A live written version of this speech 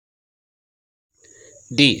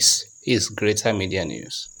This is Greater Media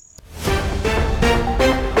News.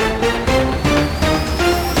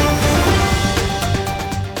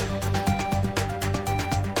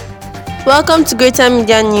 Welcome to Greater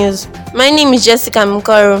Media News. My name is Jessica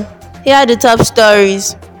Mukoro. Here are the top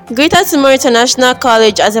stories. Greater Tomorrow International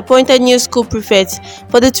College has appointed new school prefects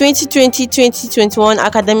for the 2020-2021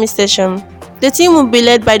 academic session. The team will be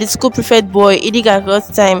led by the school prefect boy, Idiga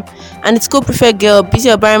Godstime, and the school prefect girl,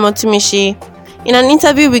 Bisi Obarimotumishi. In an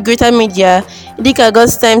interview with Greater Media, Idiga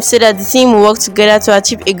Godstime said that the team will work together to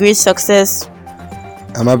achieve a great success.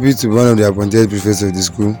 I'm happy to be one of the appointed prefects of the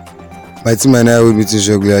school. My team and I will meet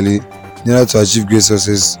regularly in order to achieve great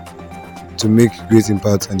success to make great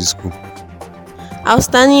impact on the school.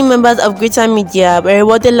 Outstanding members of Greater Media were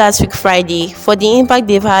rewarded last week Friday for the impact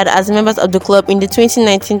they've had as members of the club in the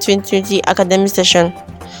 2019-2020 academic session.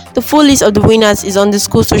 The full list of the winners is on the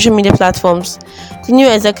school's social media platforms. The new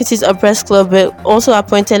executives of Press Club were also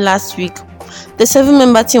appointed last week. The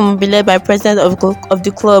 7-member team will be led by President of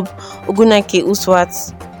the club, Ogunake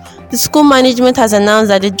Uswat. The school management has announced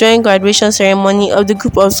that the joint graduation ceremony of the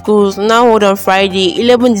group of schools will now hold on Friday,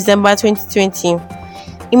 11 December 2020.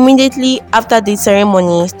 Immediately after the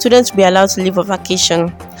ceremony, students will be allowed to leave for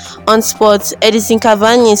vacation. On sports, Edison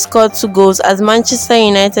Cavani scored 2 goals as Manchester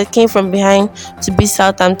United came from behind to beat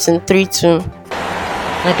Southampton 3-2.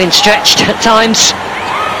 They've been stretched at times.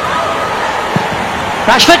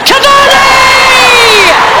 Rashford, Cavani!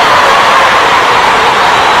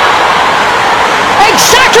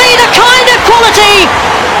 Exactly the kind of quality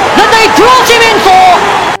that they brought him in for!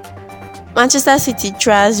 Manchester City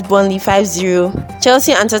thrashed Burnley 5-0.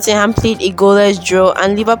 Chelsea and Tottenham played a goalless draw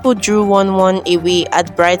and Liverpool drew 1-1 away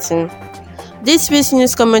at Brighton. This week's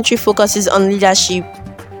news commentary focuses on leadership,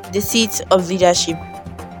 the seat of leadership.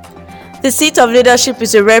 The seat of leadership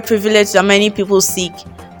is a rare privilege that many people seek,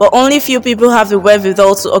 but only few people have the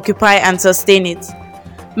wherewithal to occupy and sustain it.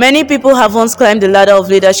 Many people have once climbed the ladder of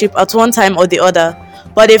leadership at one time or the other,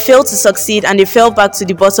 but they failed to succeed and they fell back to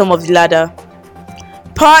the bottom of the ladder.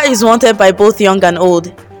 Power is wanted by both young and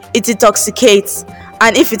old. It intoxicates,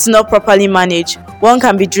 and if it's not properly managed, one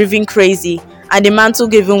can be driven crazy and the mantle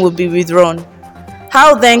given will be withdrawn.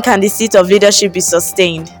 How then can the seat of leadership be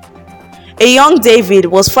sustained? A young David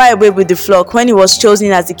was far away with the flock when he was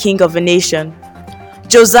chosen as the king of a nation.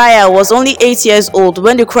 Josiah was only 8 years old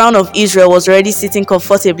when the crown of Israel was already sitting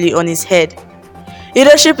comfortably on his head.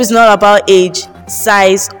 Leadership is not about age,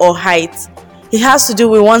 size, or height. It has to do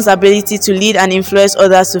with one's ability to lead and influence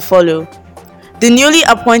others to follow. The newly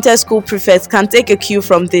appointed school prefects can take a cue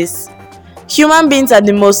from this. Human beings are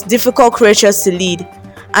the most difficult creatures to lead,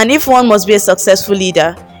 and if one must be a successful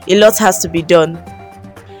leader, a lot has to be done.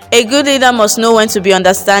 A good leader must know when to be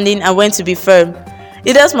understanding and when to be firm.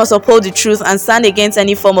 Leaders must uphold the truth and stand against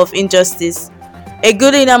any form of injustice. A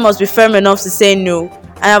good leader must be firm enough to say no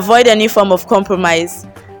and avoid any form of compromise.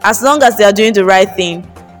 As long as they are doing the right thing,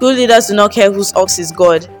 good leaders do not care whose ox is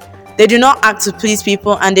God. They do not act to please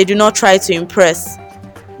people and they do not try to impress.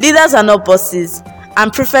 Leaders are not bosses,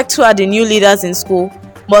 and prefects who are the new leaders in school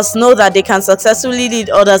must know that they can successfully lead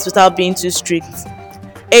others without being too strict.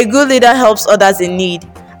 A good leader helps others in need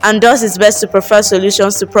and does his best to prefer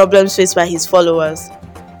solutions to problems faced by his followers.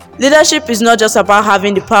 Leadership is not just about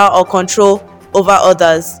having the power or control over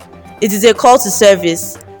others. It is a call to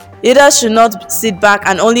service. Leaders should not sit back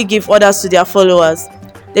and only give orders to their followers.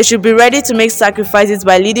 They should be ready to make sacrifices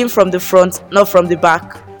by leading from the front, not from the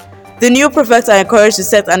back. The new prefects are encouraged to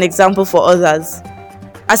set an example for others.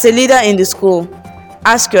 As a leader in the school,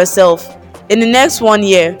 ask yourself, in the next 1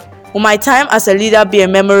 year, will my time as a leader be a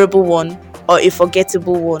memorable one or a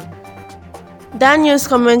forgettable one? That news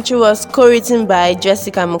commentary was co-written by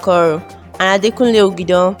Jessica Mukoro and Adekunle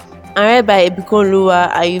Ogidan and read by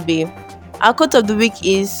Ibukunoluwa Ayube. Our quote of the week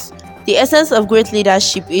is, "The essence of great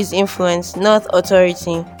leadership is influence, not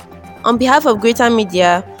authority." On behalf of Greater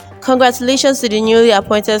Media, congratulations to the newly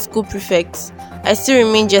appointed school prefects. I still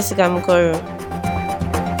remain Jessica Mukoro.